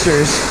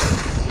youngsters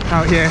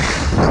out here.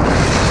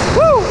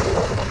 Woo!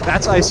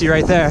 That's icy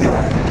right there.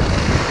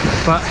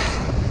 But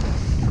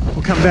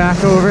we'll come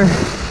back over.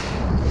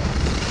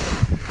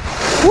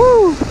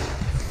 Woo!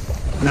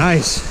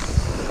 Nice.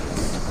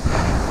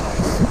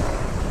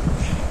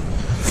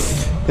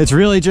 It's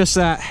really just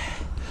that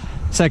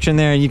section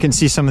there, and you can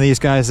see some of these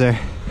guys there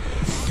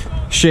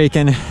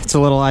shaking. It's a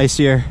little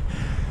icier.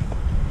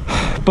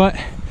 But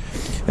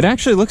it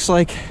actually looks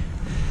like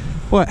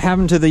what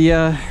happened to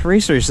the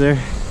racers there.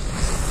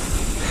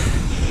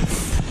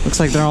 Looks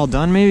like they're all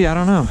done, maybe? I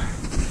don't know.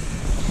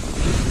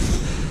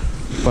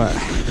 But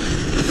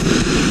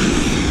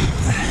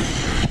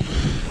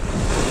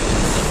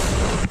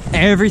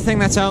everything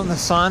that's out in the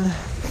sun,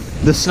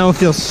 the snow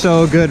feels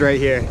so good right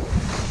here.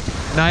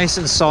 Nice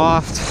and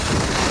soft.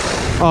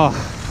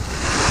 Oh.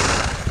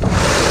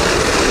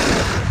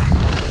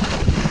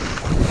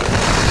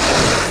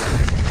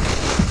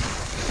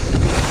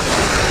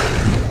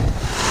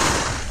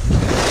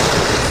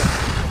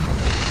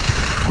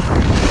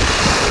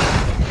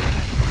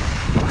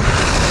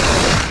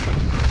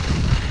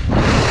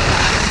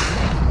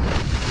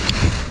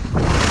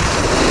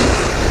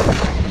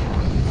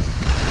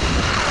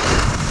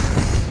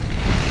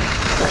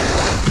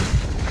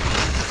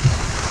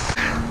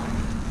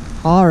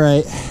 All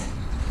right,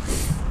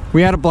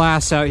 we had a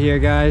blast out here,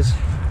 guys.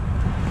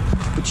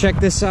 But check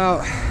this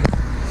out.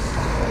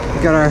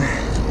 We got our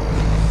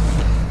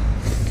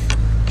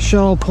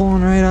shuttle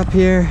pulling right up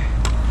here.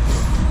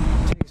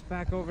 Take us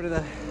back over to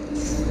the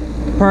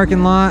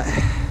parking lot.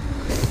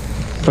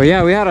 But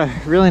yeah, we had a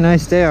really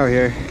nice day out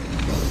here.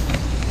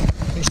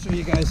 Let me show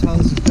you guys how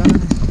this is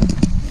done.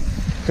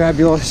 Grab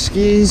your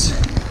skis,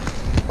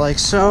 like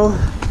so.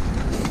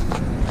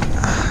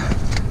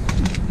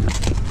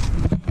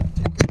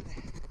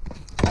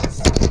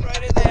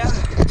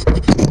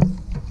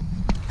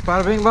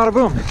 Bada bing, bada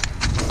boom.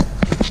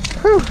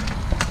 Whew.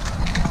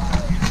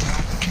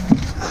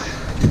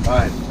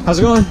 Hi. How's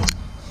it going?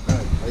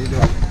 Good. How you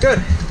doing? Good.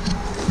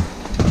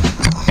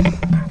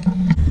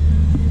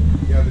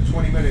 Yeah, the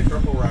 20-minute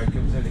triple ride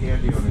comes in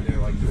handy on a day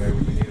like today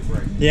when we need a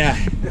break. Yeah.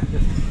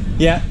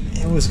 Yeah,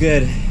 it was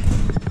good.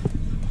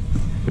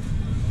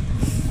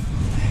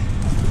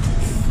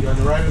 You on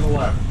the right or the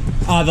left?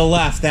 The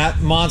left.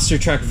 That monster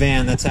truck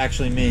van, that's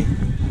actually me.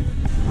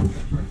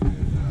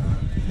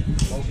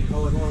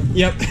 Multicolored one?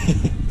 Yep.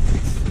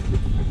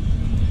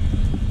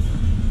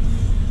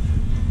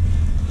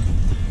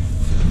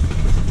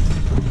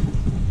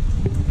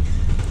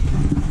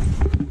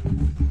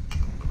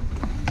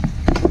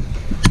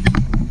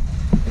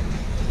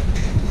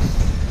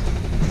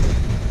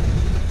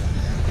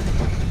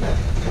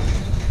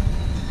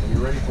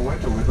 Ready for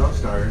winter with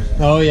those tires.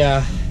 Oh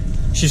yeah.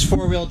 She's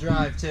 4-wheel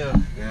drive too.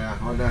 Yeah,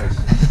 oh nice.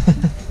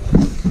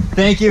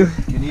 Thank you.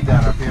 You need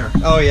that up here.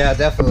 Oh yeah,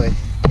 definitely.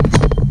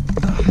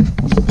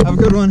 Have a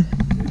good one.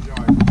 Enjoy.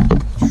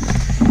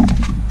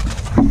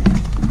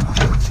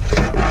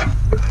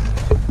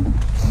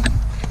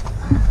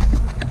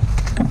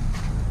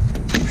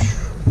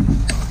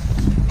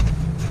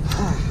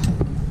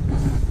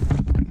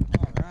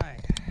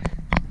 Alright.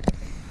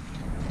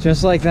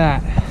 Just like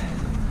that.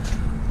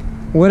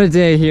 What a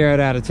day here at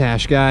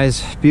Attitash,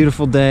 guys.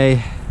 Beautiful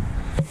day.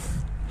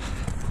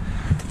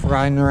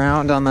 Riding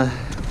around on the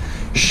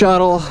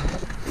shuttle,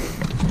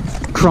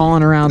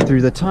 crawling around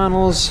through the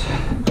tunnels.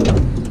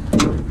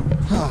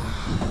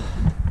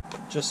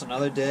 Just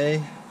another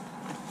day.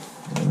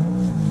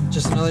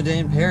 Just another day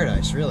in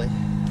paradise, really.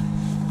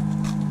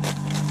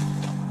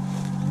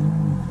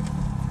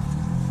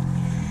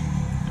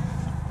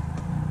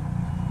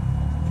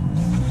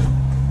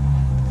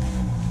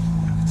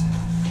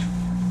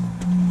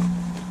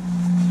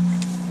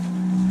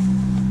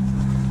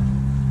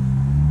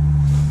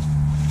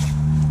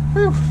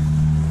 Whew.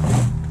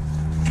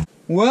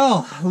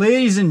 Well,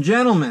 ladies and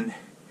gentlemen,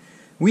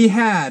 we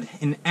had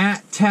an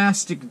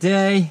at-tastic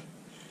day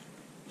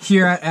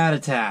here at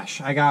Attitash,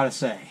 I gotta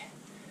say.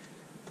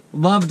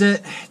 Loved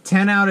it,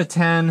 10 out of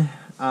 10.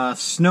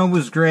 Snow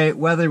was great,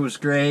 weather was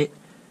great,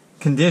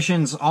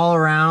 conditions all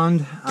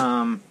around,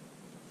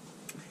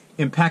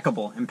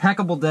 impeccable.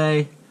 Impeccable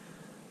day.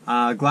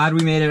 Glad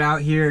we made it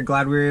out here,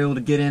 glad we were able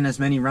to get in as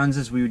many runs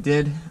as we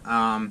did.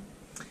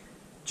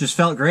 Just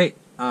felt great.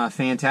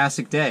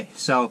 Fantastic day.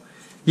 So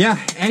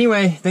yeah,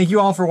 anyway, thank you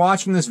all for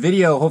watching this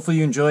video. Hopefully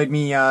you enjoyed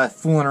me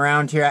fooling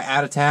around here at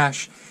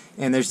Attitash,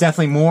 and there's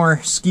definitely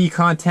more ski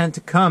content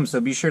to come,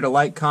 so be sure to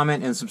like,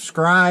 comment, and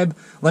subscribe.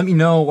 Let me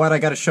know what I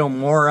got to show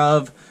more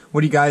of.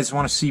 What do you guys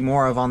want to see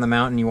more of on the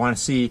mountain? You want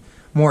to see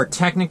more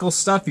technical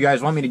stuff? You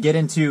guys want me to get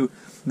into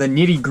the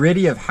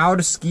nitty-gritty of how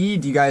to ski?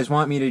 Do you guys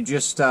want me to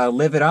just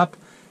live it up?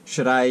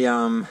 Should I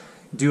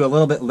do a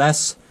little bit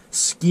less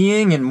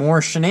skiing and more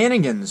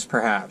shenanigans,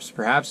 perhaps?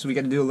 Perhaps we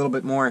got to do a little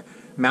bit more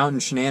mountain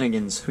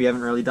shenanigans. We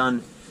haven't really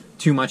done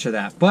too much of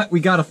that. But we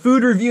got a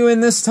food review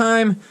in this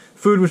time.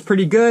 Food was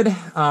pretty good.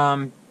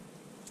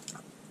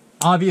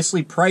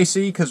 Obviously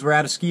pricey because we're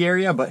at a ski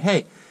area, but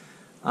hey,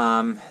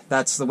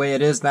 that's the way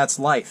it is. That's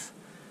life.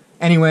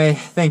 Anyway,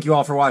 thank you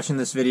all for watching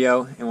this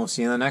video, and we'll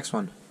see you in the next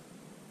one.